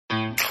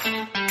Hello,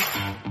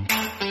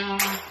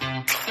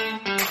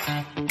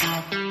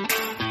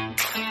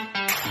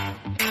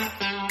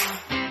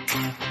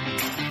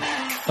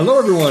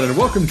 everyone, and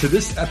welcome to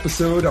this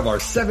episode of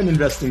our 7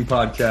 Investing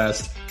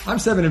podcast. I'm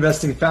 7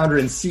 Investing founder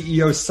and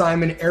CEO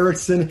Simon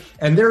Erickson,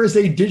 and there is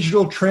a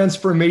digital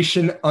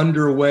transformation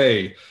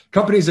underway.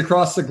 Companies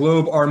across the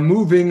globe are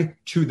moving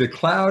to the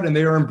cloud, and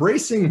they are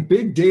embracing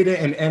big data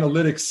and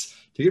analytics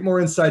to get more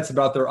insights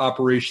about their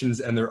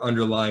operations and their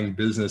underlying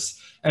business.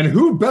 And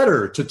who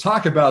better to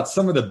talk about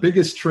some of the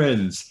biggest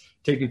trends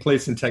taking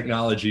place in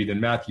technology than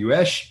Matthew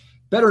Esch,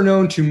 better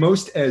known to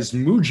most as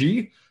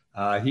Muji.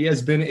 He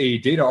has been a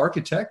data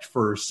architect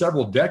for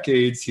several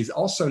decades. He's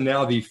also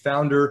now the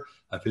founder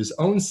of his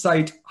own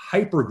site,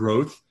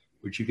 Hypergrowth,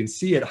 which you can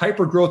see at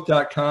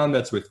hypergrowth.com.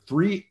 That's with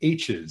 3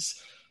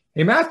 H's.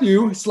 Hey,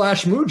 Matthew /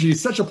 Muji, it's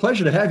such a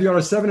pleasure to have you on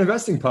a 7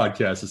 Investing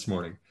podcast this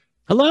morning.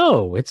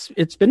 Hello.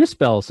 It's been a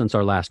spell since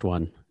our last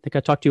one. I think I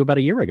talked to you about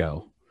a year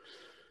ago.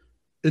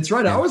 It's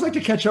right. I always like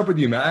to catch up with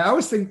you, Matt. I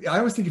always think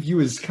of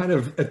you as kind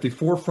of at the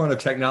forefront of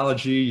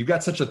technology. You've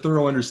got such a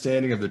thorough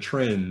understanding of the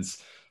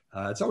trends.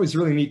 It's always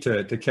really neat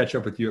to catch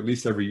up with you at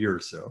least every year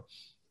or so.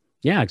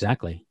 Yeah,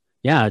 exactly.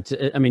 Yeah.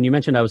 You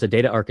mentioned I was a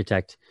data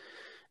architect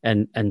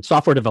and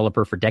software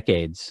developer for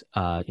decades,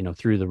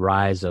 through the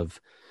rise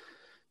of,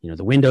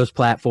 the Windows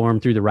platform,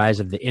 through the rise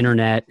of the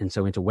internet. And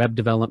so into web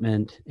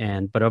development.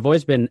 But I've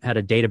always had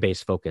a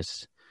database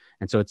focus.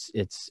 And so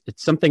it's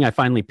something I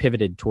finally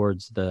pivoted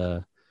towards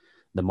the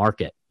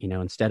market,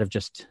 instead of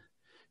just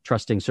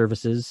trusting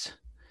services.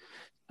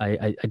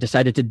 I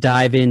decided to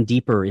dive in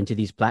deeper into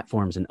these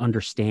platforms and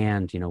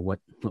understand, what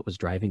was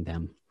driving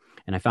them.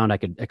 And I found I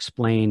could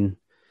explain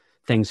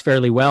things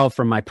fairly well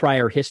from my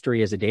prior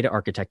history as a data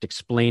architect,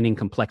 explaining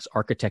complex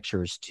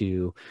architectures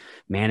to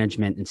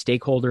management and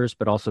stakeholders,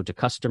 but also to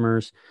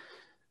customers.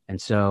 And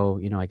so,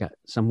 I got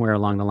somewhere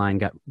along the line,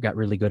 got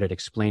really good at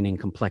explaining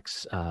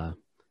complex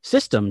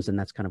systems. And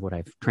that's kind of what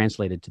I've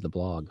translated to the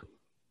blog.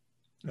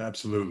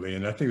 Absolutely.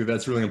 And I think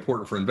that's really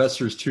important for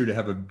investors too, to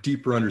have a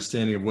deeper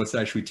understanding of what's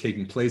actually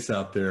taking place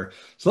out there.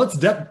 So let's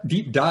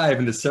deep dive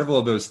into several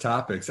of those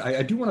topics.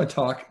 I do want to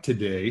talk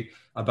today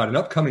about an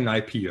upcoming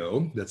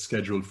IPO that's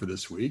scheduled for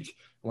this week.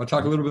 I want to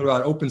talk a little bit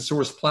about open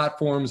source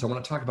platforms. I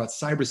want to talk about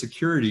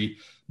cybersecurity,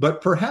 but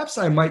perhaps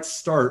I might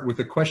start with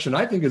a question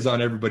I think is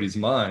on everybody's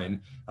mind.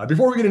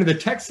 Before we get into the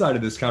tech side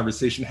of this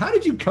conversation, how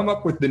did you come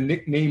up with the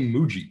nickname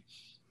Muji?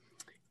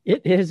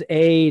 It is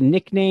a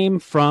nickname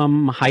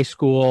from high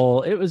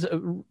school. It was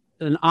an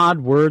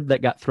odd word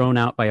that got thrown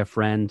out by a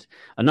friend.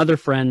 Another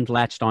friend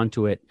latched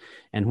onto it.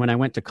 And when I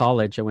went to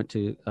college, I went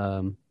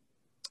to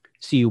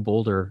CU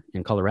Boulder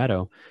in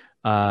Colorado.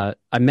 I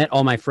met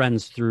all my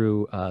friends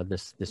through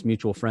this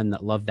mutual friend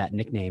that loved that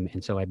nickname.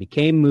 And so I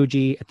became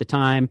Muji at the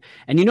time.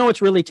 And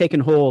it's really taken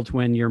hold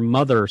when your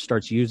mother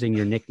starts using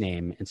your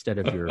nickname instead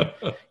of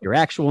your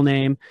actual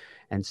name.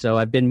 And so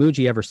I've been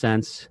Muji ever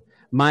since.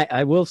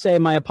 I will say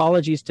my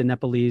apologies to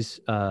Nepalese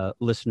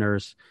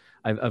listeners.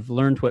 I've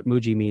learned what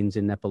Muji means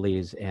in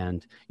Nepalese,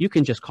 and you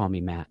can just call me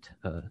Matt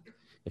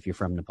if you're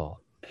from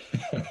Nepal.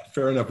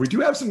 Fair enough. We do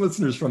have some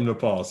listeners from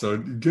Nepal, so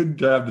good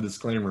to have the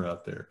disclaimer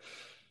out there.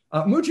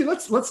 Muji,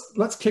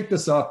 let's kick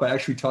this off by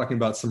actually talking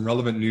about some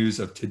relevant news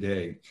of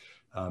today.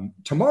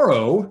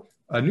 Tomorrow,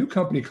 a new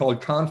company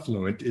called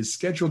Confluent is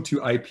scheduled to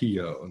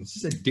IPO. And this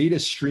is a data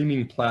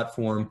streaming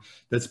platform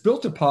that's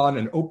built upon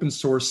an open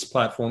source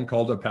platform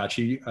called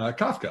Apache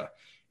Kafka.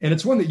 And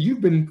it's one that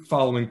you've been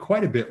following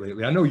quite a bit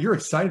lately. I know you're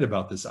excited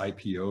about this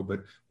IPO,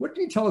 but what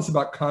can you tell us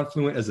about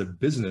Confluent as a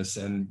business,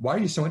 and why are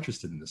you so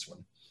interested in this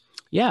one?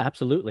 Yeah,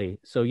 absolutely.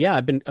 So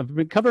I've been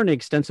covering it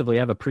extensively.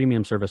 I have a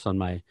premium service on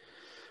my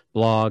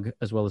blog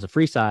as well as a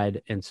free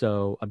side. And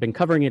so I've been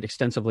covering it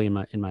extensively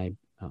in my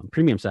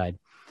premium side.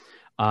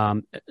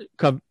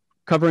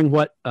 Covering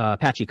what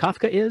Apache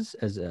Kafka is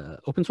as an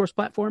open source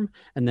platform,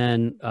 and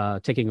then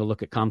taking a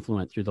look at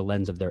Confluent through the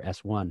lens of their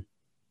S1.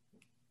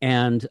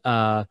 And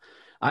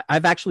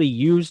I've actually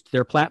used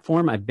their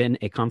platform. I've been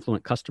a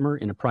Confluent customer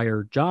in a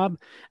prior job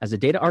as a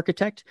data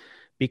architect,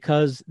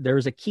 because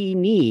there's a key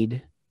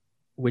need,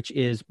 which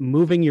is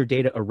moving your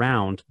data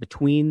around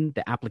between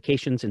the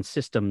applications and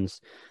systems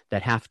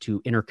that have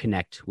to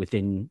interconnect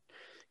within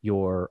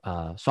your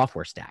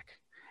software stack.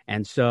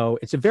 And so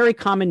it's a very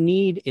common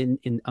need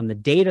on the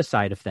data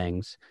side of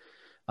things,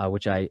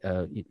 which I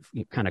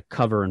kind of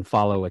cover and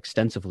follow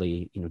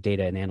extensively,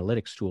 data and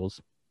analytics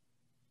tools.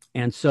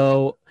 And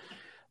so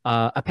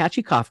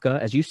Apache Kafka,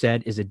 as you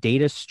said, is a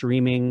data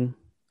streaming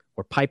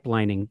or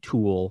pipelining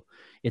tool.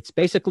 It's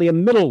basically a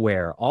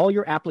middleware. All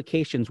your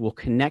applications will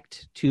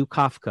connect to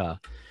Kafka,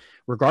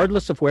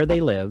 regardless of where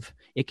they live.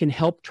 It can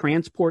help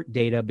transport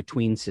data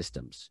between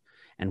systems.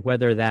 And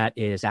whether that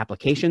is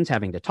applications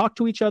having to talk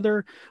to each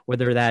other,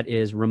 whether that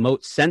is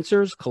remote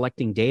sensors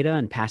collecting data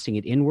and passing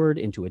it inward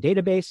into a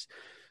database,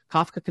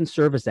 Kafka can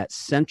serve as that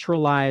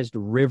centralized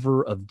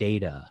river of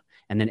data.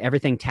 And then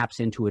everything taps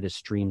into it as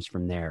streams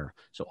from there.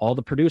 So all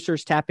the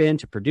producers tap in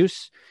to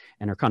produce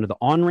and are kind of the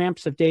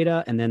on-ramps of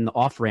data. And then the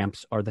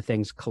off-ramps are the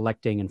things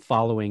collecting and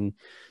following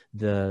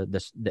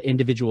the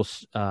individual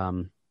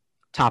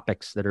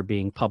topics that are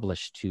being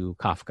published to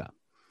Kafka.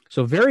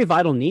 So very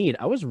vital need.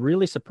 I was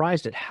really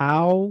surprised at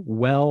how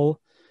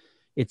well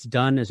it's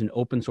done as an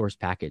open source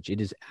package. It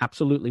is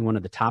absolutely one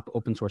of the top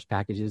open source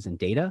packages in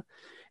data.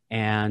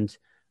 And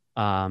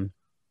I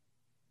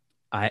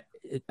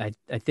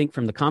think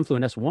from the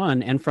Confluent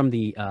S1 and from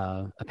the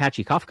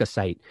Apache Kafka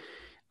site,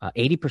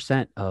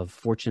 80% of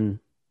Fortune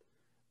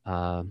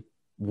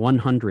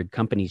 100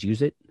 companies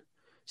use it.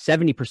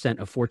 70%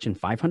 of Fortune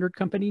 500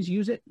 companies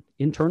use it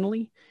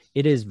internally.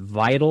 It is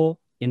vital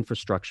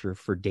infrastructure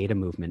for data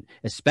movement,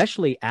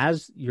 especially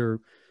as your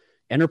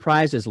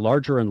enterprise is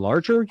larger and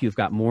larger. You've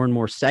got more and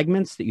more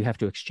segments that you have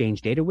to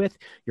exchange data with.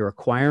 You're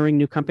acquiring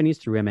new companies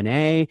through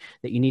M&A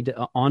that you need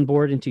to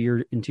onboard into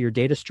your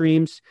data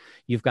streams.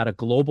 You've got a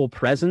global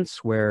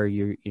presence where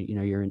you're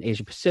in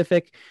Asia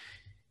Pacific.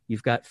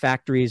 You've got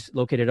factories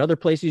located other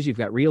places. You've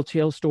got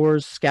retail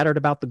stores scattered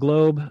about the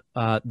globe.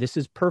 This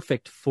is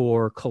perfect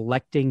for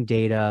collecting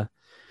data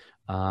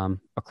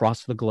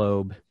across the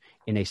globe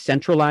in a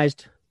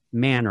centralized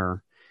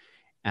manner.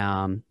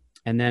 And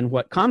then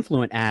what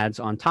Confluent adds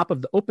on top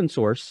of the open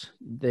source,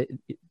 the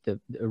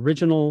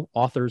original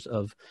authors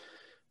of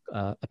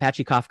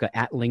Apache Kafka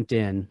at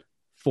LinkedIn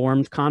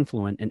formed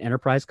Confluent, an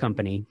enterprise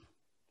company,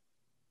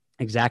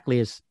 exactly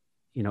as,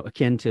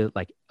 akin to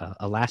like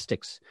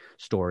Elastic's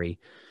story.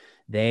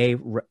 They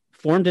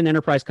formed an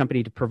enterprise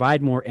company to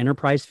provide more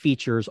enterprise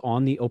features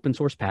on the open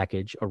source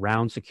package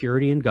around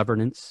security and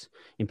governance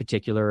in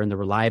particular, and the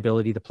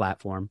reliability of the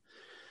platform,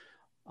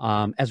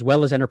 as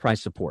well as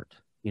enterprise support.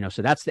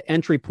 So that's the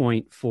entry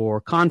point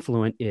for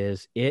Confluent.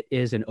 It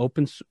is an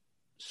open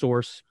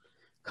source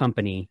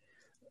company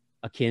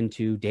akin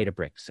to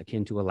Databricks,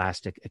 akin to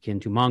Elastic, akin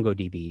to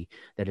MongoDB,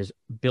 that is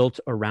built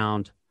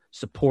around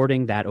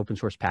supporting that open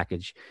source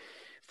package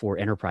for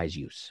enterprise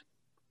use.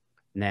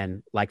 And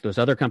then, like those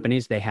other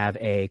companies, they have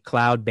a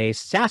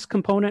cloud-based SaaS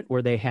component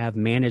where they have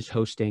managed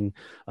hosting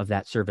of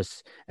that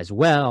service as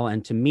well.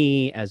 And to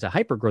me, as a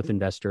hypergrowth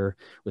investor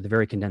with a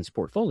very condensed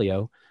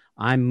portfolio,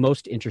 I'm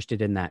most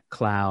interested in that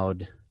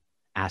cloud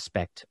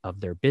aspect of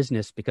their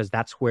business because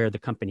that's where the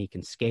company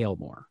can scale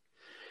more.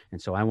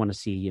 And so I want to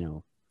see,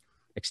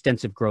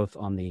 extensive growth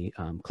on the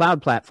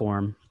cloud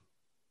platform.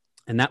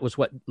 And that was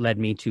what led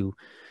me to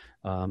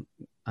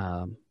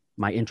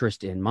my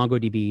interest in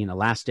MongoDB and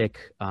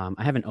Elastic. I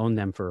haven't owned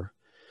them for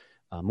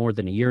more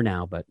than a year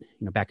now, but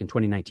back in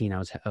 2019, I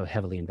was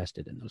heavily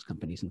invested in those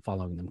companies and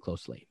following them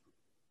closely.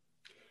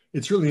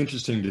 It's really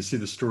interesting to see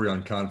the story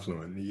on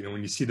Confluent.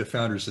 When you see the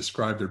founders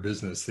describe their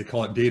business, they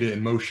call it data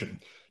in motion.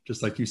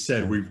 Just like you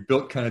said, we've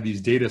built kind of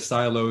these data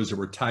silos that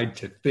were tied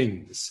to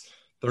things,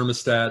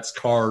 thermostats,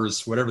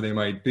 cars, whatever they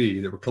might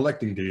be, that were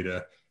collecting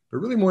data. But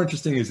really more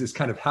interesting is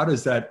kind of how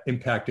does that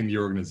impact in the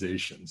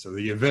organization? So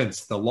the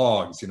events, the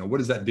logs, what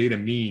does that data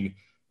mean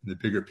in the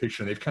bigger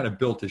picture? And they've kind of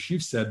built, as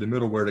you've said, the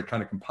middleware to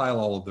kind of compile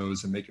all of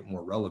those and make it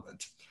more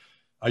relevant.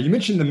 You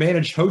mentioned the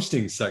managed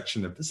hosting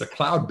section of this, a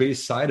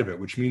cloud-based side of it,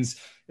 which means,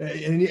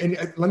 and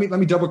let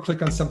me double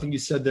click on something you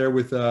said there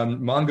with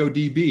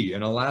MongoDB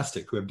and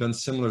Elastic, who have done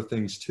similar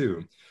things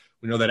too.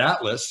 We know that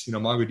Atlas,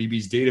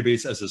 MongoDB's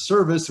database as a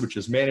service, which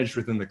is managed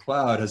within the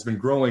cloud, has been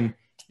growing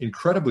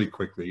incredibly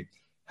quickly.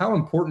 How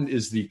important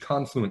is the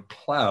Confluent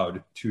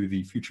cloud to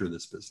the future of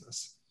this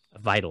business?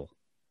 Vital.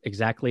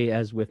 Exactly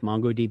as with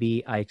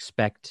MongoDB, I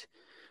expect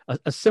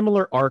a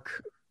similar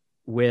arc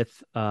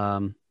with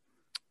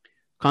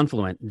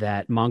Confluent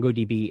that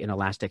MongoDB and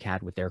Elastic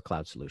had with their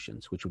cloud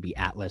solutions, which would be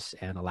Atlas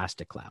and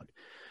Elastic Cloud.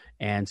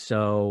 And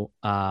so,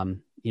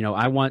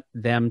 I want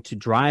them to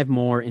drive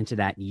more into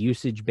that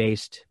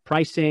usage-based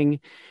pricing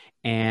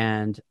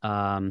and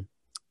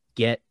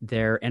get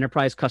their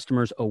enterprise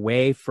customers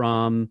away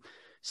from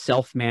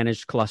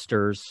self-managed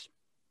clusters,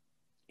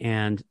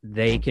 and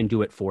they can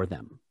do it for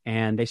them.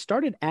 And they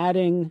started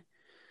adding,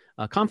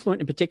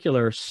 Confluent in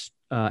particular,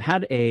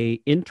 had a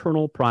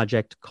internal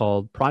project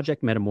called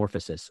Project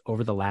Metamorphosis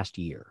over the last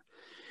year.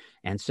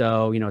 And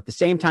so, at the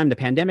same time the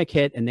pandemic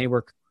hit and they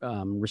were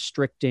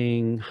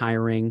restricting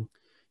hiring,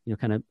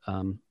 kind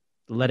of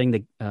letting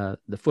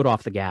the foot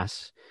off the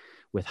gas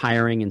with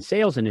hiring and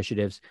sales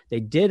initiatives, they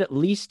did at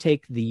least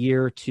take the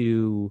year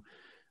to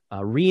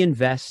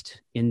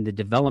reinvest in the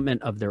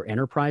development of their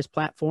enterprise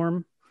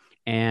platform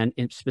and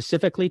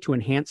specifically to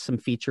enhance some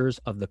features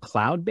of the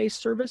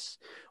cloud-based service.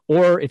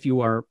 Or if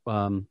you are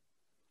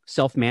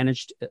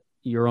self-managed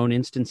your own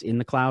instance in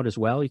the cloud as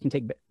well, you can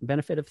take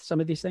benefit of some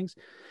of these things.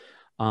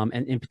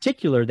 And in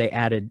particular, they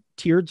added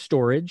tiered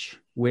storage,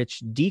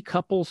 which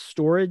decouples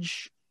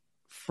storage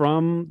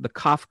from the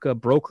Kafka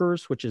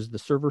brokers, which is the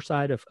server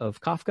side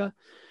of Kafka.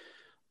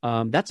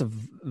 That's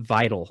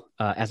vital.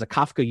 As a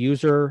Kafka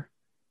user,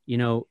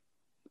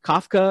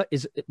 Kafka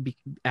is,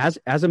 as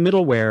a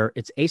middleware,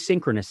 it's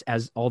asynchronous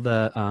as all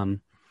the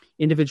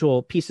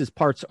individual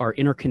parts are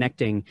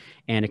interconnecting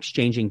and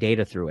exchanging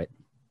data through it,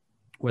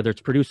 whether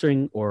it's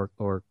producing or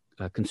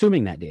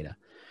consuming that data.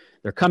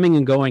 they're coming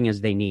and going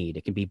as they need.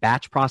 It can be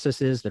batch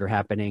processes that are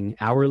happening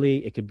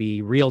hourly. It could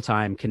be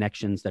real-time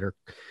connections that are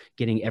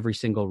getting every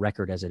single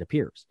record as it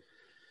appears.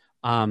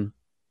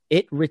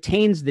 It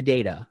retains the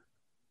data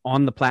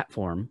on the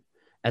platform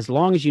as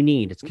long as you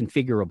need. It's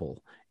configurable.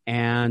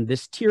 And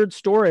this tiered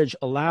storage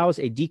allows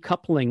a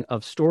decoupling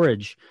of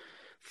storage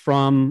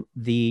from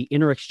the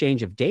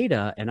inter-exchange of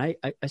data. And I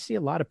see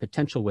a lot of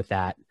potential with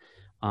that,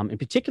 in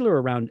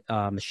particular around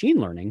machine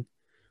learning,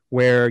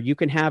 where you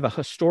can have a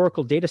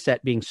historical data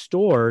set being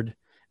stored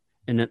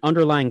in an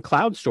underlying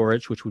cloud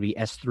storage, which would be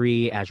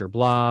S3, Azure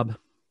Blob.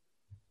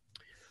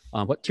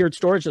 What tiered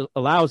storage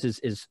allows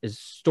is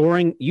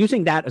storing,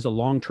 using that as a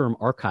long-term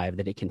archive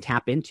that it can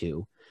tap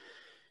into,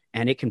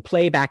 and it can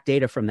play back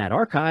data from that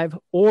archive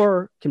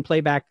or can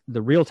play back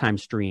the real-time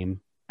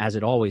stream as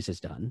it always has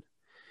done.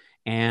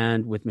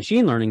 And with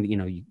machine learning,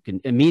 you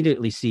can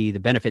immediately see the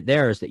benefit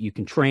there is that you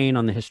can train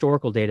on the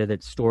historical data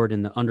that's stored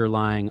in the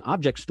underlying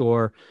object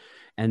store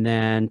and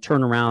then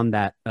turn around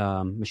that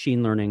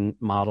machine learning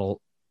model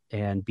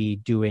and be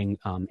doing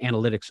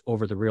analytics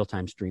over the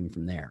real-time stream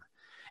from there.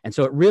 And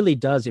so it really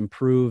does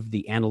improve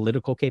the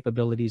analytical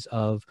capabilities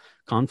of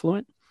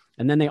Confluent.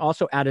 And then they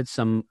also added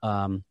some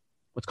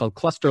what's called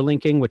cluster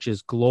linking, which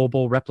is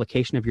global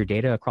replication of your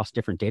data across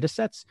different data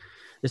sets.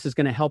 This is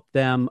going to help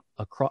them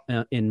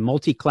in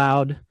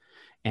multi-cloud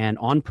and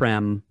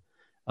on-prem,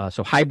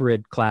 so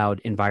hybrid cloud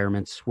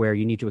environments where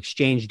you need to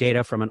exchange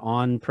data from an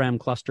on-prem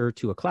cluster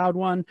to a cloud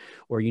one,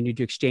 or you need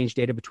to exchange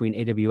data between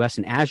AWS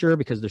and Azure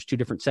because there's two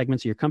different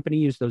segments of your company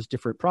use those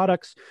different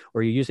products,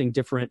 or you're using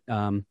different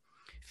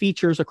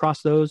features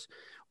across those,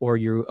 or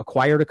you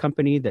acquired a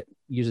company that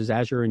uses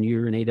Azure and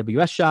you're an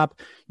AWS shop.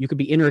 You could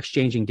be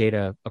inter-exchanging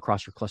data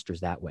across your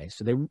clusters that way.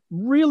 So they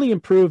really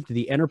improved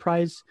the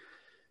enterprise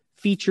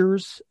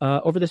features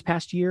over this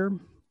past year,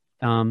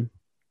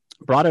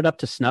 brought it up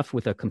to snuff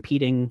with a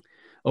competing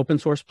open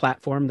source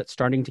platform that's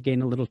starting to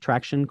gain a little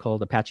traction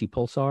called Apache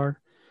Pulsar.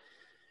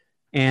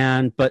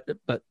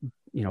 But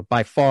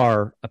by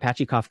far,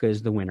 Apache Kafka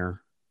is the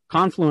winner.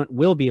 Confluent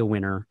will be a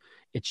winner.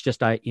 It's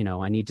just, I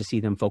need to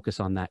see them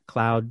focus on that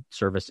cloud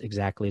service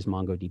exactly as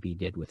MongoDB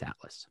did with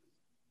Atlas.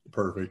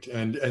 Perfect.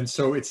 And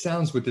so it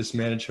sounds with this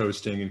managed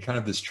hosting and kind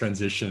of this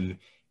transition,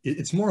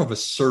 it's more of a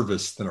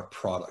service than a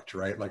product,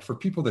 right? Like for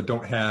people that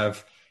don't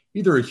have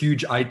either a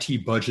huge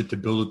IT budget to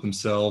build it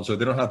themselves, or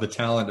they don't have the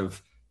talent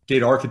of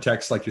data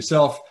architects like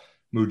yourself,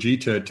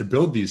 Muji, to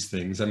build these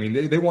things. I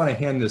mean, they want to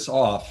hand this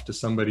off to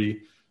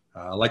somebody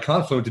like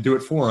Confluent to do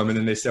it for them. And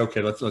then they say,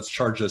 okay, let's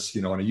charge us,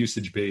 on a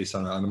usage base,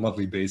 on a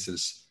monthly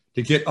basis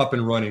to get up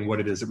and running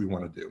what it is that we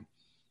want to do.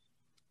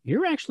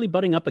 You're actually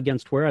butting up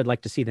against where I'd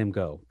like to see them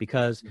go,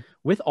 because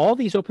with all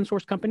these open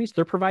source companies,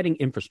 they're providing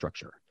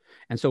infrastructure.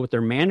 And so with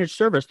their managed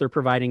service, they're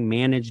providing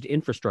managed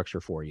infrastructure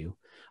for you.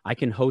 I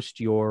can host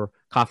your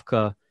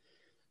Kafka.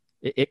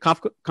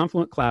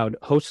 Confluent Cloud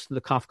hosts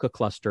the Kafka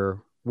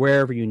cluster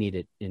wherever you need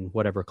it in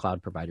whatever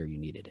cloud provider you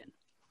need it in.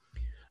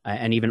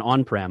 And even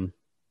on-prem,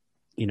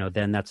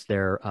 then that's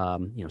their,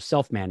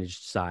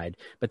 self-managed side,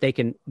 but they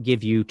can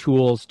give you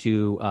tools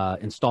to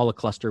install a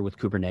cluster with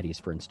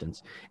Kubernetes, for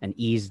instance, and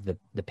ease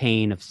the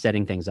pain of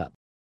setting things up.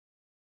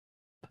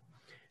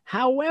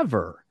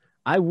 However,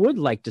 I would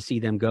like to see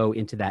them go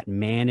into that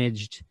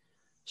managed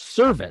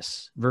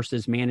service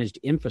versus managed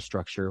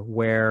infrastructure,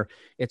 where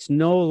it's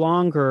no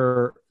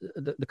longer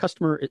the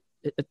customer.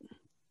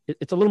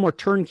 It's a little more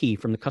turnkey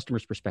from the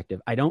customer's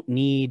perspective. I don't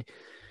need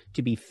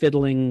to be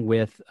fiddling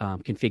with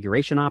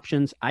configuration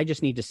options. I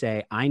just need to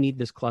say, I need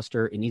this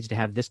cluster. It needs to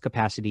have this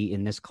capacity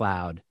in this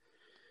cloud.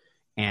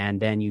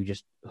 And then you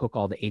just hook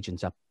all the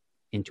agents up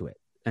into it.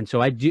 And so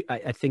I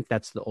think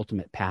that's the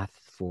ultimate path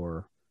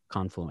for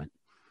Confluent.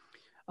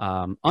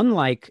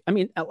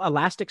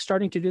 Elastic's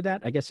starting to do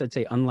that. I guess I'd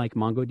say unlike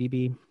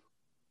MongoDB.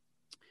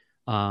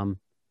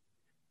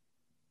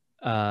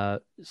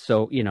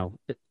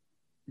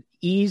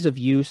 Ease of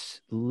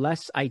use,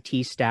 less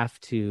IT staff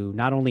to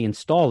not only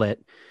install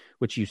it,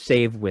 which you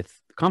save with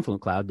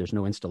Confluent Cloud, there's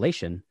no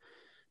installation,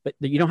 but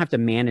you don't have to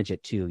manage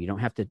it too. You don't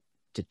have to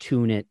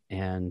tune it.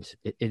 And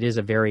it is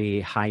a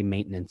very high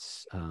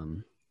maintenance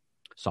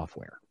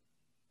software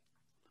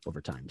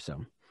over time.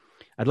 So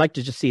I'd like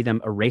to just see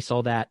them erase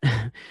all that,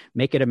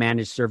 make it a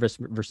managed service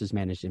versus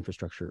managed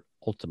infrastructure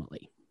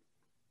ultimately.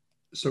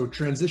 So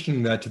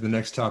transitioning that to the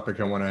next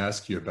topic I want to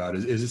ask you about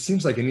is it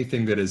seems like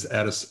anything that is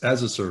as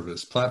a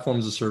service, platform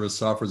as a service,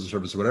 software as a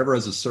service, whatever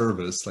as a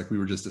service, like we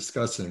were just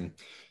discussing,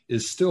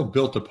 is still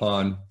built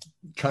upon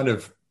kind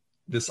of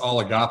this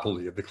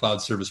oligopoly of the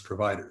cloud service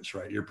providers,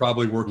 right? You're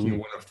probably working in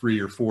one of 3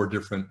 or 4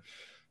 different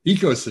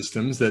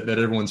ecosystems that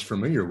everyone's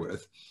familiar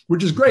with,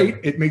 which is great.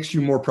 It makes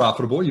you more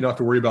profitable. You don't have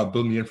to worry about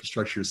building the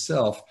infrastructure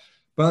yourself.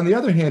 But on the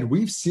other hand,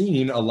 we've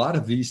seen a lot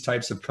of these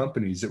types of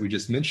companies that we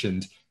just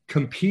mentioned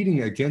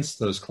competing against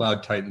those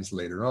cloud titans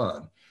later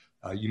on.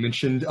 You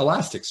mentioned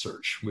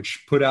Elasticsearch,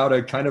 which put out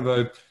a kind of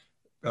a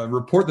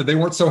report that they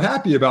weren't so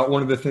happy about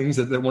one of the things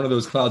that one of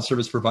those cloud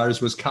service providers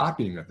was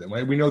copying of them.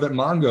 Right? We know that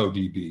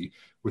MongoDB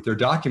with their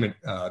document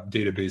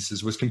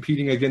databases was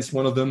competing against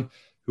one of them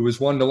who is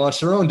wanting to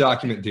launch their own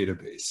document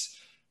database.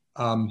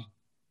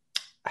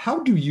 How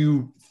do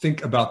you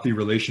think about the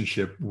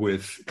relationship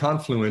with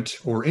Confluent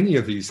or any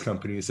of these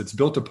companies that's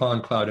built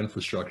upon cloud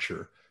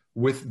infrastructure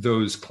with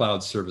those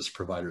cloud service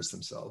providers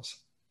themselves?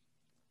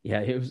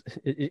 Yeah,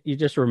 you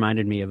just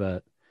reminded me of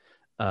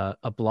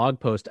a blog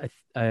post.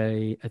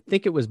 I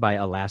think it was by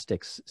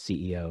Elastic's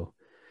CEO,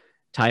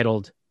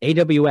 titled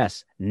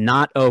 "AWS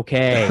Not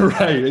Okay."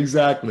 Right,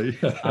 exactly.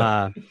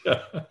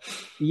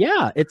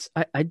 Yeah,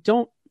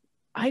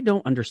 I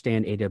don't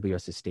understand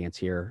AWS's stance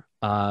here.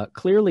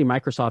 Clearly,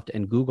 Microsoft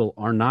and Google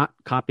are not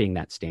copying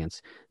that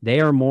stance. They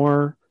are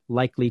more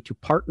likely to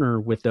partner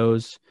with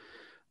those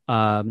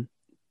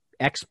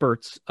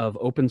experts of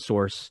open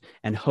source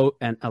and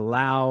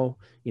allow,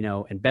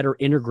 and better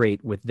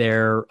integrate with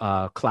their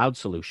cloud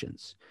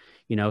solutions.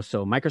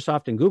 So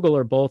Microsoft and Google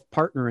are both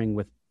partnering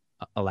with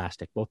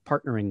Elastic, both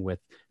partnering with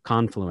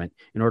Confluent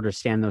in order to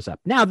stand those up.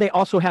 Now, they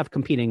also have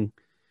competing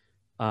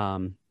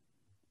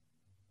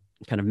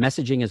kind of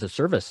messaging as a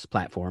service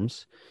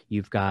platforms.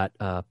 You've got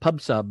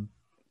PubSub,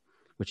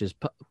 which is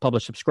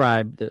publish,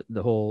 subscribe,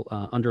 the whole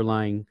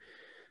underlying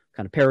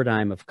kind of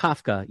paradigm of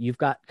Kafka. You've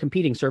got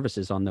competing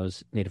services on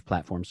those native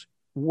platforms.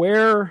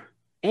 Where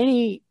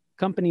any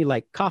company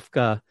like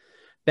Kafka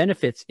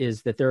benefits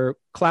is that they're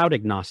cloud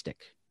agnostic,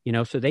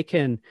 so they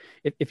can,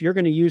 if you're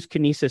going to use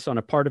Kinesis on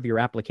a part of your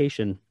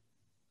application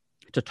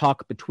to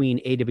talk between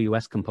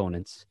AWS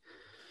components,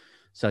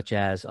 such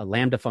as a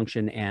Lambda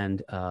function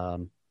and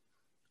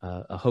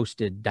a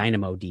hosted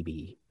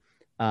DynamoDB.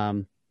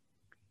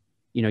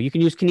 You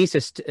can use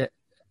Kinesis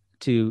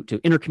to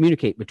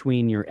intercommunicate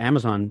between your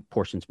Amazon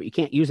portions, but you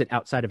can't use it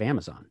outside of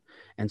Amazon.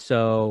 And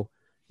so,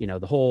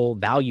 the whole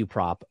value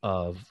prop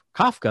of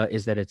Kafka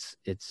is that it's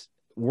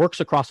works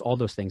across all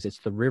those things. It's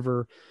the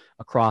river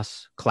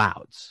across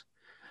clouds.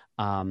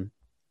 And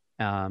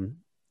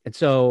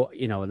so,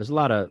 there's a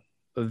lot of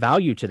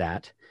value to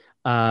that,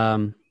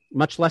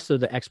 much less so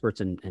the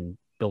experts and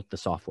built the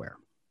software.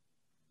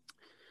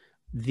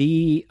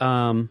 The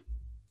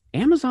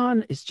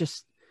Amazon is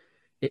just,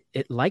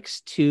 it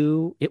wants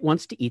to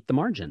eat the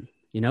margin.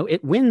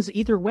 It wins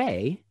either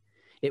way.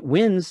 It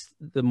wins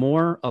the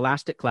more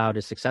Elastic Cloud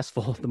is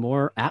successful, the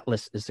more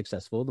Atlas is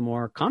successful, the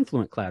more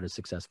Confluent Cloud is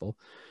successful.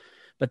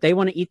 But they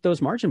want to eat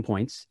those margin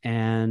points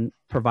and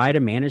provide a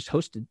managed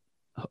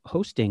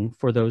hosting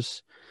for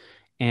those,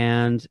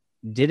 and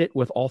did it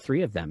with all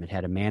three of them. It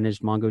had a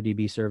managed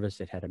MongoDB service.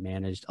 It had a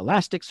managed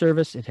Elastic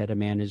service. It had a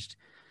managed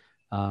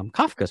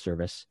Kafka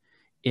service,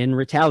 in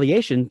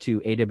retaliation to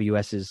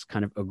AWS's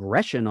kind of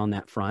aggression on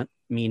that front,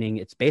 meaning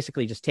it's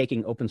basically just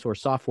taking open source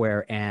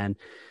software and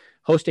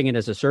hosting it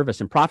as a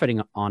service and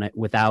profiting on it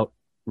without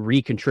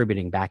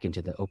recontributing back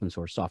into the open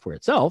source software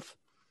itself.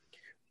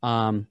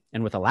 And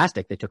with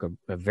Elastic, they took a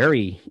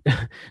very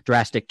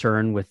drastic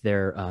turn with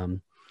their I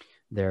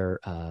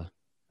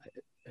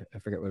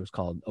forget what it was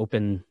called,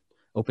 Open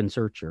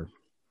Search or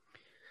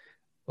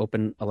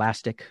Open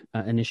Elastic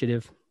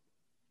initiative.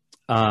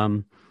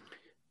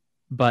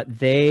 But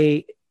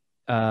they,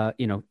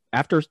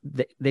 after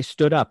they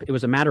stood up, it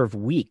was a matter of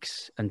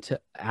weeks until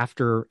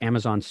after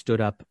Amazon stood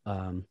up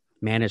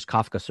managed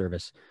Kafka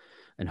service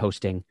and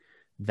hosting,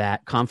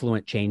 that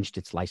Confluent changed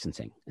its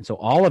licensing. And so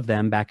all of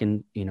them back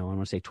in, I want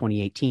to say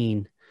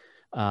 2018,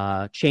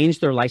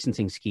 changed their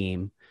licensing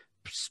scheme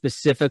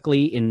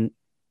specifically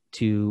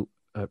to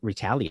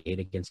retaliate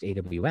against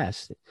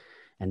AWS.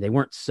 And they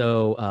weren't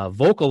so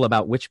vocal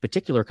about which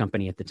particular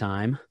company at the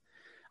time.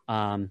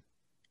 And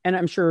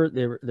I'm sure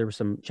there were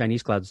some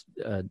Chinese clouds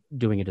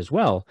doing it as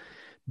well,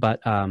 but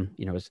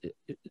it was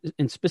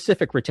in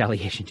specific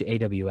retaliation to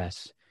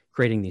AWS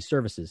creating these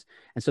services.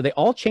 And so they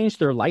all changed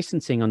their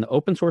licensing on the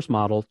open source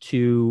model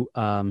to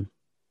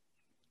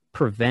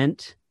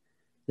prevent.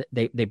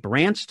 They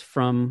branched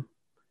from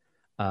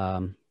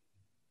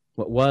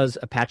what was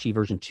Apache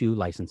version 2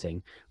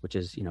 licensing, which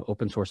is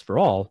open source for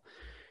all.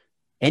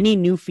 Any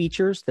new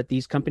features that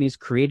these companies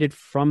created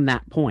from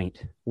that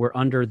point were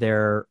under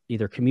their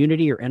either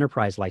community or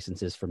enterprise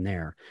licenses from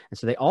there. And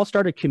so they all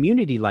started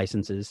community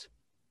licenses,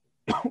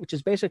 which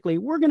is basically,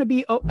 we're going to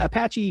be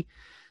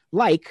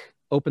Apache-like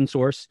open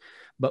source,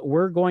 but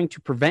we're going to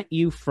prevent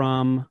you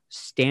from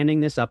standing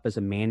this up as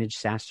a managed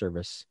SaaS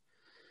service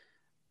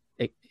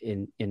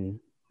in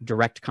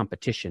direct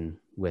competition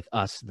with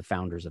us, the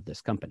founders of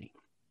this company.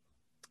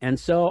 And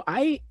so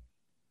I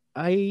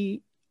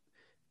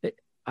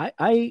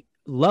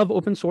love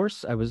open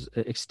source. I was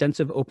an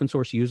extensive open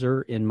source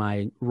user in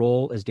my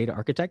role as data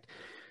architect.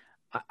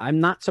 I'm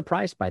not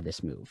surprised by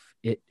this move.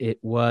 It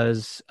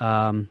was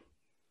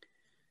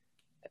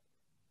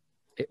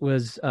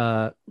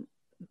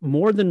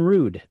more than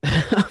rude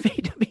of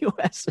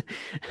AWS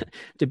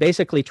to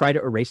basically try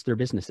to erase their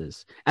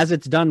businesses, as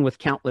it's done with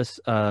countless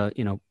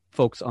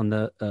folks on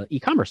the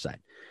e-commerce side.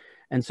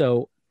 And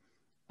so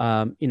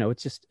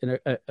it's just an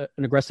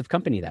aggressive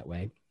company that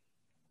way.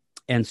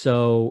 And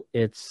so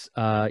it's,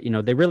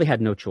 they really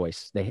had no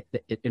choice.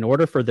 In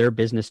order for their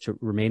business to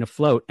remain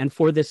afloat and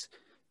for this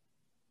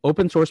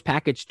open source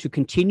package to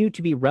continue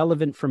to be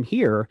relevant from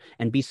here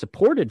and be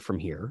supported from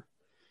here,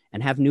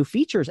 and have new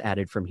features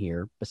added from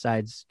here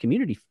besides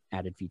community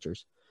added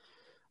features,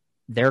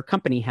 their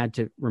company had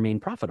to remain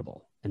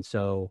profitable. And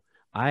so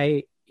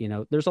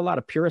there's a lot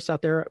of purists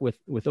out there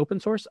with open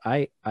source.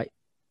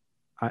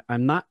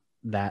 I'm not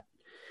that.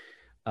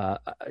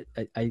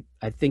 I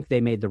think they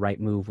made the right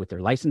move with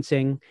their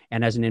licensing,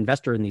 and as an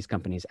investor in these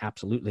companies,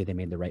 absolutely they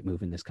made the right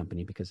move in this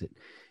company because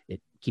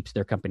it keeps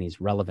their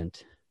companies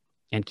relevant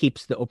and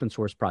keeps the open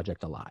source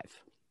project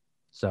alive.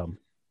 So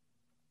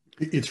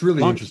it's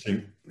really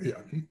interesting. Yeah.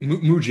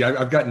 Muji,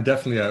 I've gotten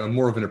definitely a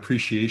more of an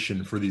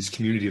appreciation for these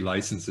community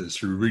licenses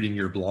through reading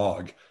your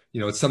blog.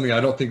 It's something I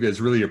don't think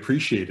is really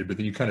appreciated, but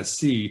then you kind of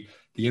see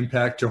the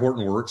impact to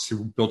Hortonworks,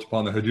 who built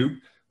upon the Hadoop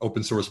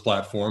open source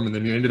platform, and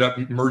then you ended up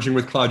merging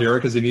with Cloudera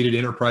because they needed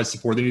enterprise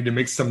support. They needed to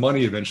make some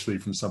money eventually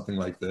from something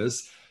like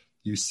this.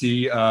 You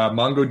see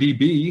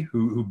MongoDB,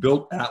 who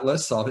built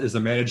Atlas as a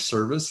managed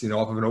service,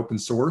 off of an open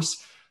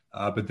source.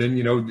 But then,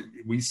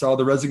 we saw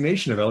the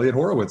resignation of Elliot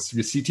Horowitz,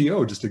 the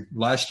CTO, just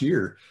last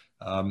year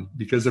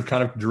because of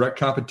kind of direct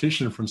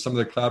competition from some of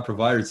the cloud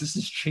providers. This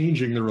is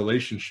changing the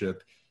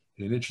relationship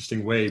in an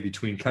interesting way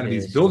between kind of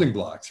these building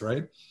blocks,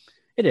 right?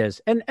 It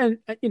is. And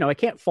I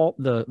can't fault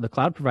the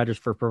cloud providers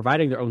for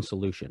providing their own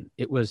solution.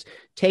 It was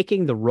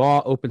taking the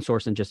raw open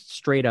source and just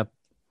straight up,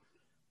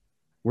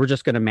 we're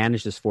just going to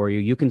manage this for you.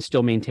 You can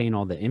still maintain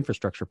all the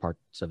infrastructure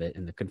parts of it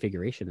and the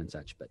configuration and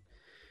such, but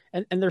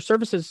and their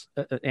services,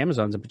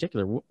 Amazon's in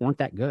particular, weren't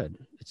that good.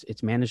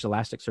 It's managed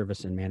Elastic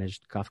service and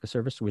managed Kafka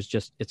service was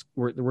just,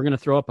 we're going to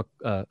throw up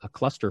a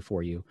cluster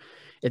for you.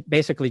 It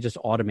basically just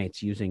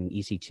automates using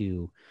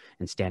EC2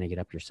 and standing it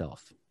up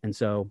yourself. And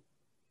so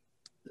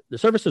the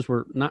services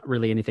were not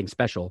really anything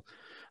special.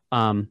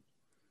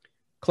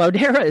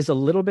 Cloudera is a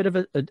little bit of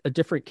a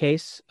different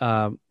case.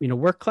 Where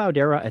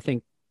Cloudera, I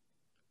think,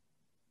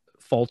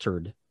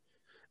 faltered,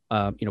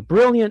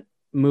 brilliant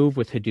move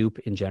with Hadoop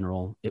in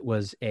general. It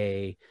was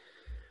a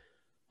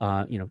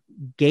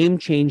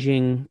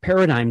game-changing,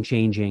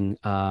 paradigm-changing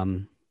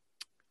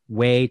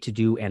way to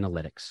do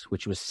analytics,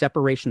 which was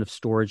separation of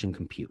storage and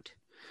compute.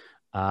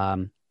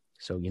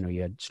 So,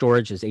 you had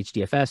storage as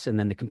HDFS, and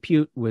then the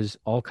compute was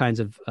all kinds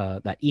of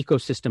that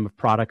ecosystem of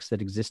products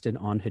that existed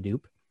on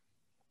Hadoop.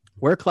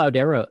 Where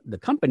Cloudera, the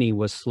company,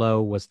 was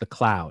slow was the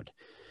cloud.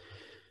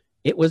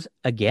 It was,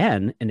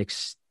 again, an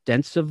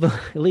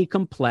extensively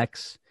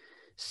complex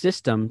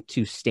system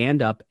to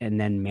stand up and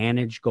then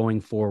manage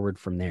going forward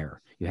from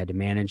there. You had to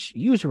manage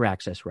user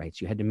access rights.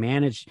 You had to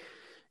manage,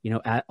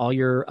 all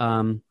your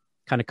kind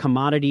of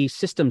commodity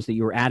systems that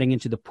you were adding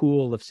into the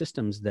pool of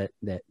systems that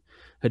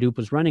Hadoop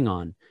was running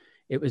on.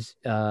 It was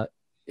a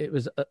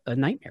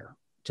nightmare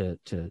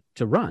to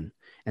run,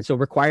 and so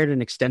required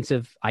an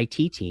extensive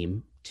IT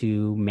team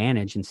to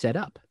manage and set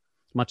up,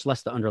 much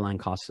less the underlying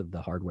costs of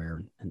the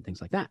hardware and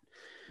things like that.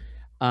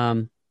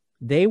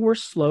 They were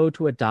slow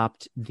to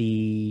adopt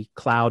the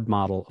cloud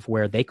model of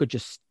where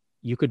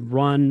you could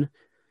run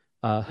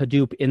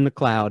Hadoop in the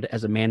cloud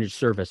as a managed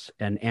service,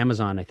 and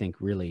Amazon, I think,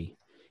 really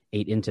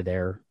ate into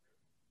their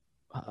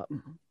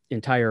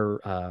entire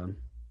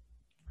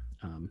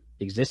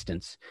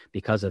existence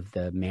because of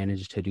the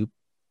managed Hadoop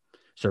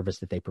service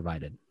that they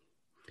provided.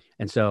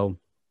 And so,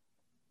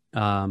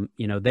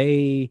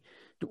 they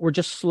were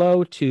just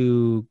slow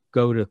to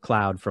go to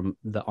cloud from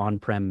the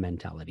on-prem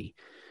mentality.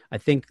 I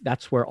think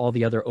that's where all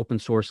the other open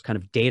source kind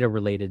of data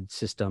related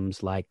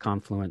systems like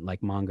Confluent,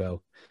 like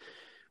Mongo,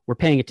 were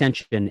paying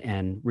attention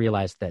and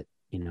realized that,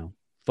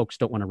 folks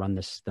don't want to run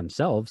this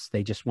themselves.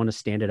 They just want to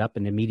stand it up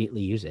and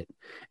immediately use it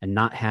and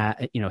not have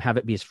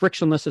it be as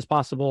frictionless as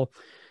possible,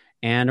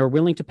 and are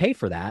willing to pay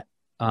for that.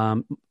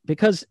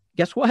 Because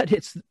guess what?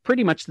 It's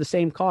pretty much the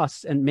same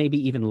costs and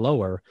maybe even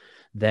lower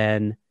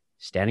than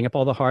standing up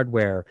all the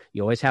hardware.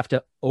 You always have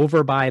to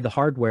overbuy the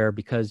hardware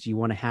because you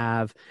want to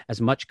have as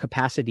much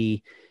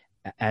capacity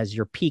as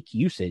your peak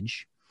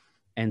usage.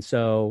 And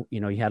so,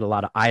 you had a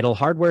lot of idle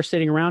hardware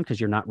sitting around because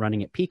you're not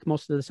running at peak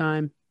most of the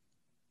time.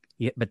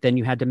 But then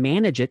you had to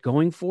manage it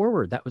going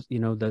forward. That was,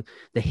 the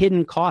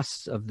hidden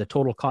costs of the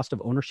total cost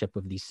of ownership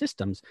of these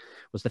systems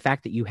was the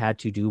fact that you had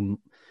to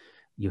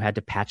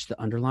patch the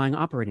underlying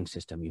operating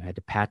system. You had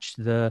to patch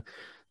the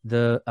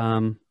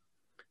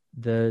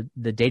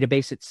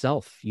database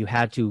itself. You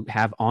had to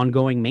have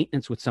ongoing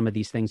maintenance with some of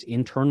these things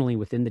internally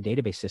within the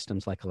database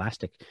systems like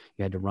Elastic.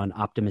 You had to run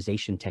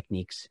optimization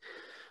techniques.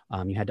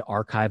 You had to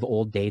archive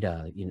old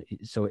data.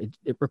 So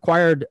it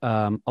required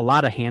a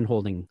lot of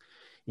handholding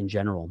in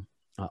general,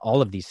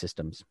 all of these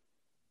systems.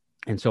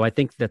 And so I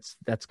think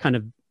that's kind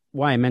of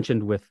why I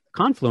mentioned with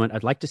Confluent,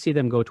 I'd like to see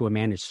them go to a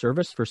managed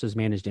service versus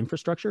managed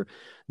infrastructure.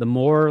 The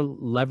more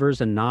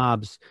levers and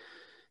knobs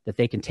that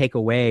they can take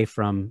away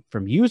from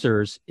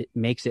users, it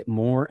makes it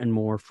more and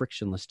more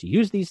frictionless to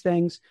use these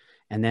things.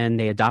 And then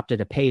they adopted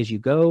a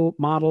pay-as-you-go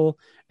model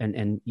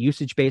and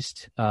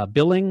usage-based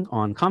billing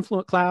on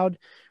Confluent Cloud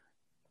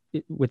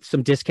with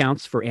some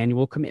discounts for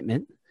annual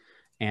commitment.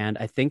 And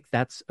I think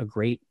that's a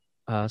great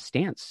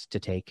stance to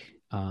take.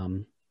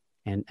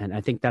 And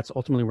I think that's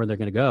ultimately where they're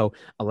going to go.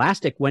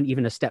 Elastic went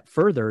even a step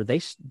further.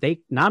 They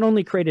not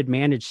only created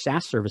managed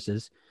SaaS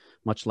services,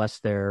 much less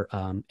their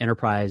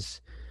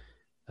enterprise,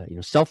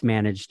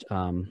 self-managed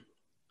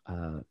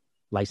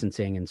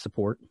licensing and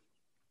support.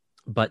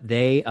 But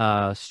they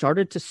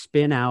started to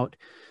spin out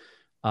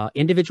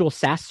individual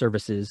SaaS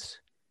services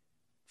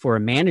for a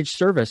managed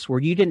service where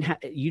you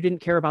didn't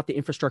care about the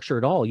infrastructure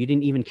at all. You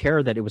didn't even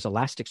care that it was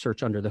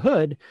Elasticsearch under the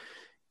hood.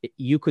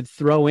 You could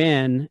throw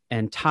in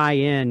and tie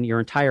in your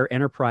entire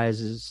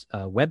enterprise's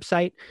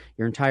website,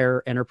 your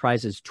entire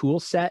enterprise's tool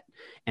set,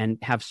 and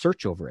have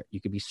search over it.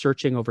 You could be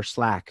searching over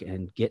Slack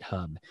and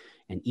GitHub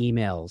and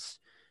emails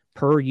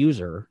per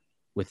user,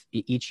 with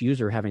each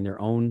user having their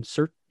own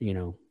search,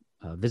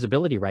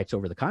 visibility rights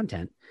over the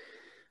content.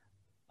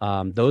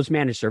 Those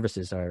managed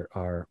services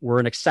were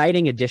an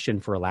exciting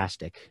addition for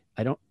Elastic.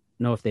 I don't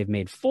know if they've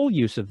made full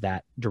use of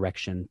that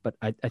direction, but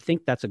I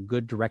think that's a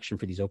good direction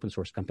for these open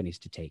source companies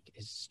to take,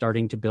 is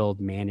starting to build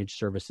managed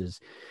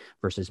services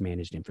versus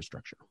managed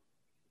infrastructure.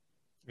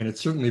 And it's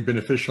certainly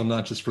beneficial,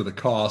 not just for the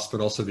cost, but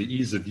also the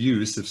ease of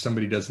use. If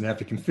somebody doesn't have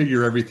to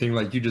configure everything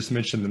like you just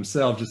mentioned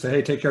themselves, just say,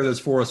 hey, take care of this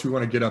for us. We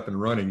want to get up and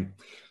running.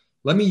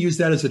 Let me use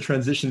that as a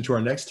transition to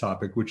our next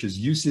topic, which is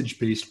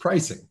usage-based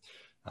pricing.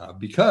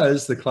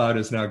 Because the cloud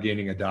is now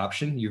gaining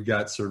adoption, you've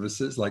got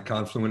services like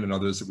Confluent and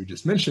others that we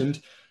just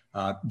mentioned,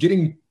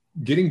 getting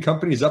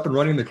companies up and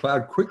running in the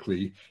cloud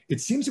quickly.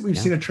 It seems that we've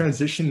seen a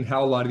transition in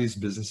how a lot of these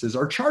businesses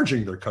are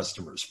charging their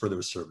customers for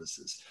those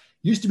services.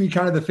 Used to be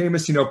kind of the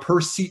famous,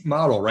 per seat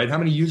model, right? How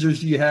many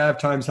users do you have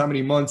times how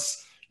many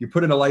months? You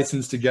put in a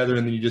license together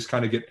and then you just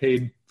kind of get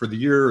paid for the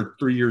year or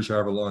 3 years,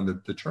 however long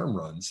the term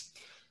runs.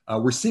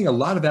 We're seeing a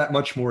lot of that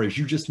much more, as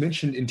you just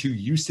mentioned, into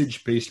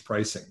usage-based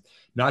pricing,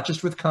 not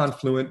just with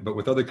Confluent, but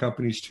with other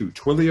companies too.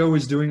 Twilio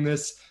is doing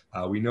this.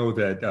 We know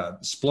that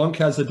Splunk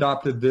has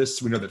adopted this.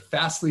 We know that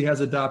Fastly has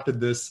adopted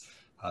this.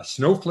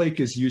 Snowflake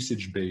is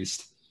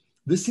usage-based.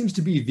 This seems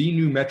to be the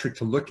new metric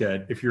to look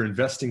at if you're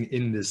investing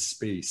in this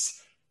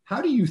space.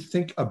 How do you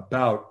think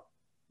about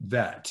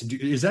that?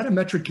 Is that a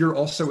metric you're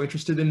also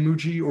interested in,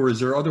 Muji, or is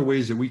there other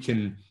ways that we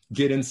can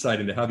get insight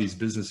into how these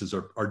businesses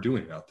are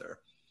doing out there?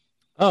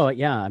 Oh,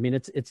 yeah. I mean,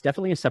 it's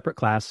definitely a separate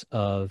class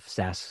of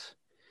SaaS,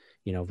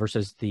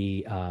 versus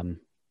the,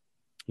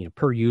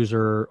 per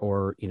user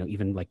or,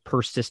 even like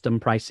per system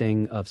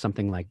pricing of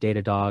something like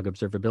Datadog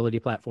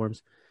observability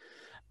platforms.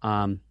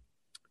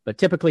 But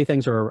typically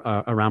things are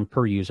around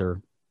per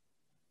user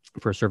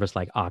for a service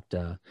like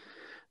Okta,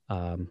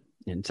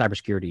 and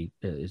cybersecurity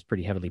is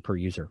pretty heavily per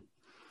user.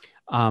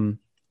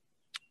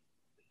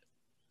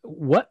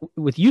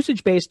 With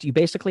usage-based, you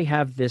basically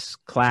have this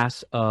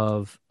class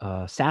of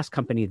SaaS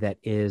company that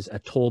is a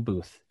toll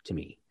booth to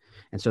me.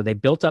 And so they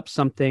built up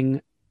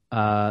something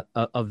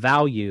of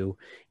value,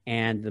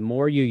 and the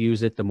more you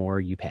use it, the more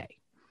you pay.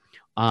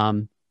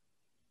 And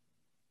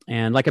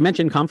like I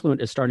mentioned,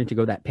 Confluent is starting to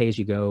go that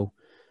pay-as-you-go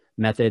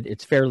method.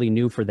 It's fairly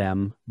new for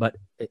them, but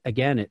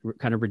again, it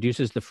kind of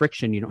reduces the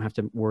friction. You don't have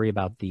to worry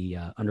about the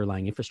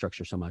underlying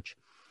infrastructure so much.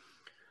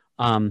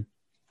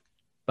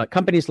 But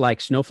companies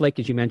like Snowflake,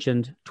 as you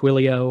mentioned,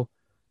 Twilio,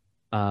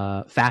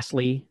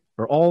 Fastly,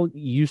 are all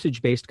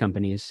usage-based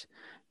companies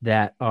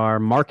that are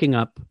marking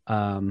up,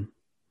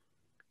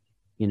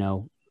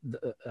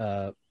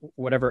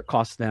 whatever it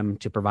costs them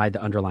to provide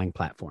the underlying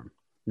platform.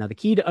 Now, the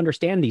key to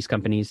understand these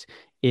companies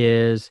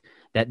is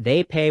that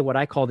they pay what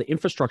I call the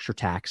infrastructure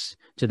tax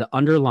to the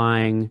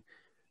underlying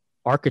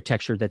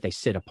architecture that they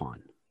sit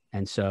upon.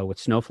 And so with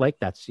Snowflake,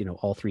 that's,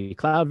 all three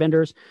cloud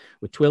vendors.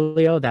 With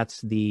Twilio, that's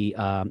the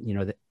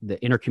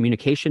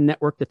intercommunication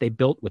network that they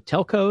built with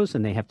telcos,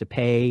 and they have to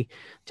pay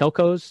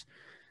telcos.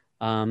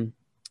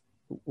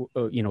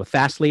 With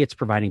Fastly, it's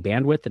providing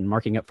bandwidth and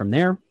marking up from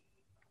there.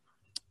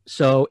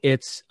 So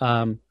it's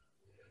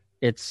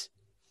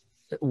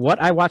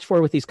what I watch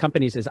for with these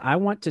companies is I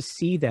want to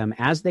see them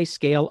as they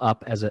scale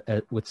up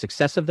with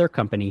success of their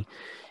company,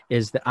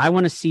 is that I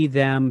want to see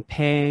them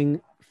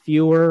paying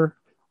fewer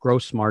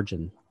gross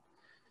margin.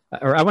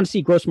 Or I want to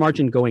see gross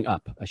margin going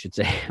up, I should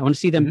say. I want to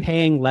see them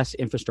paying less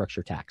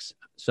infrastructure tax.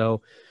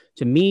 So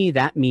to me,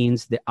 that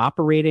means the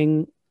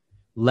operating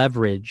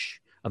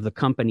leverage of the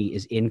company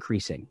is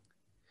increasing.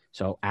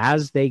 So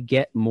as they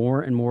get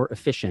more and more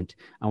efficient,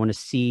 I want to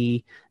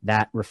see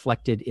that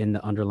reflected in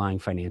the underlying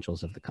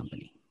financials of the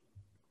company.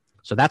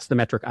 So that's the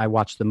metric I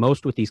watch the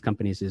most with these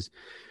companies is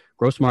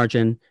gross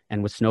margin.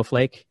 And with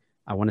Snowflake,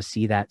 I want to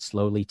see that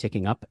slowly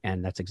ticking up.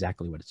 And that's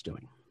exactly what it's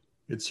doing.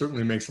 It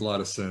certainly makes a lot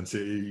of sense.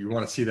 You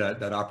want to see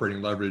that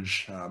operating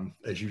leverage,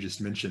 as you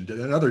just mentioned.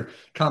 Another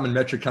common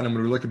metric, kind of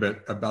when we look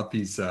about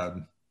these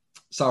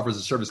software as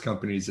a service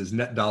companies, is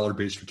net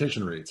dollar-based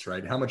retention rates,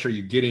 right? How much are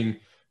you getting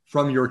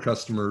from your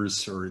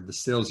customers, or the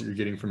sales that you're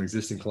getting from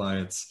existing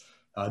clients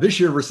this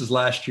year versus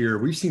last year?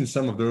 We've seen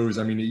some of those.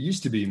 I mean, it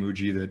used to be,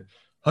 Muji, that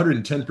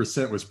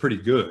 110% was pretty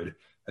good.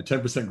 A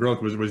 10% growth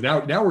was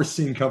now we're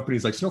seeing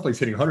companies like Snowflake's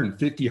hitting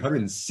 150,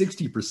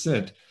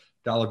 160%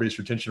 dollar-based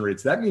retention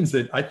rates. That means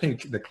that I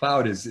think the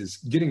cloud is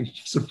getting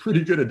some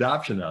pretty good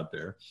adoption out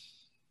there.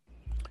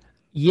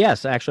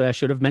 Yes, actually, I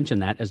should have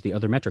mentioned that as the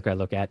other metric I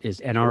look at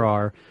is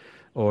NRR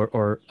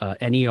or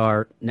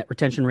NER, net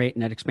retention rate,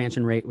 net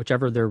expansion rate,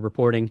 whichever they're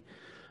reporting.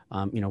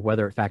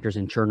 Whether it factors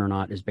in churn or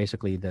not is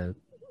basically the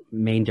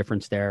main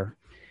difference there.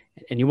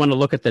 And you want to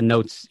look at the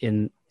notes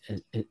in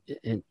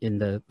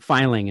the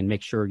filing and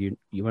make sure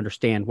you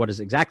understand what is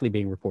exactly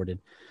being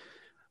reported.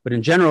 But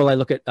in general, I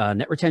look at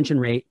net retention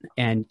rate,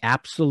 and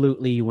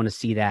absolutely you want to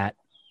see that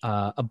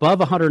above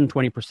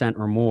 120%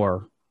 or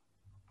more,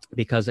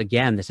 because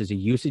again, this is a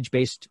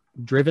usage-based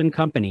driven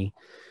company.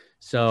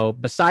 So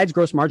besides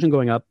gross margin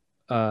going up,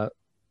 I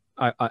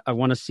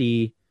want to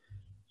see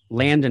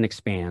land and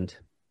expand.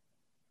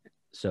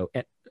 So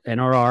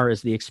NRR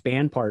is the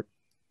expand part.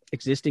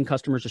 Existing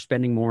customers are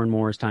spending more and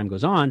more as time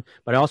goes on,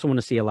 but I also want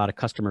to see a lot of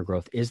customer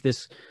growth.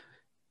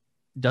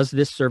 Does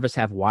this service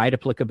have wide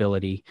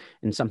applicability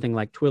in something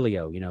like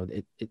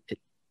Twilio?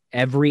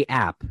 Every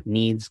app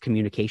needs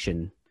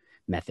communication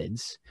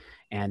methods,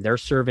 and they're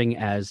serving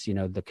as,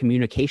 the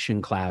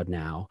communication cloud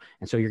now.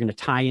 And so you're going to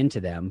tie into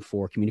them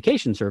for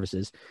communication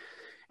services.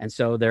 And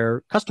so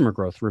their customer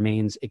growth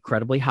remains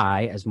incredibly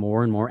high as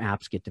more and more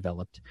apps get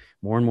developed,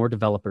 more and more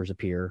developers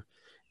appear.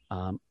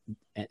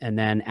 And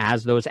then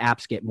as those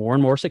apps get more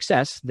and more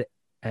success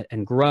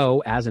and grow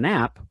as an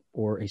app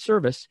or a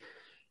service,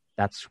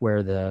 that's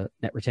where the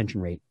net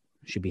retention rate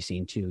should be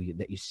seen too,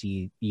 that you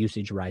see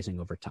usage rising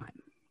over time.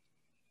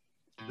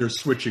 There's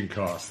switching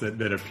costs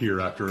that appear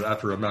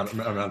after amount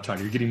of time.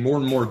 You're getting more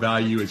and more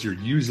value as you're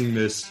using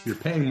this. You're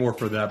paying more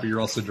for that, but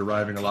you're also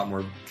deriving a lot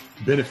more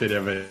benefit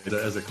of it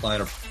as a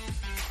client.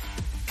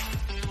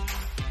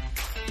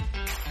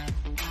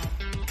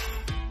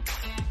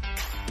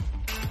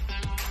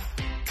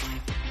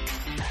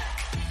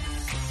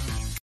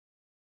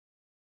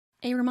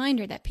 A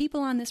reminder that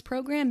people on this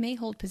program may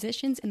hold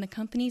positions in the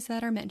companies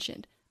that are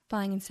mentioned.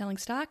 Buying and selling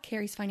stock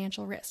carries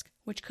financial risk,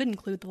 which could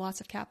include the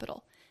loss of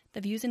capital. The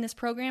views in this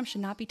program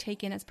should not be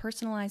taken as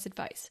personalized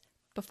advice.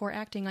 Before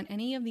acting on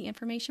any of the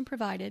information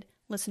provided,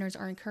 listeners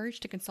are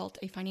encouraged to consult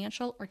a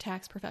financial or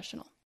tax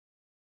professional.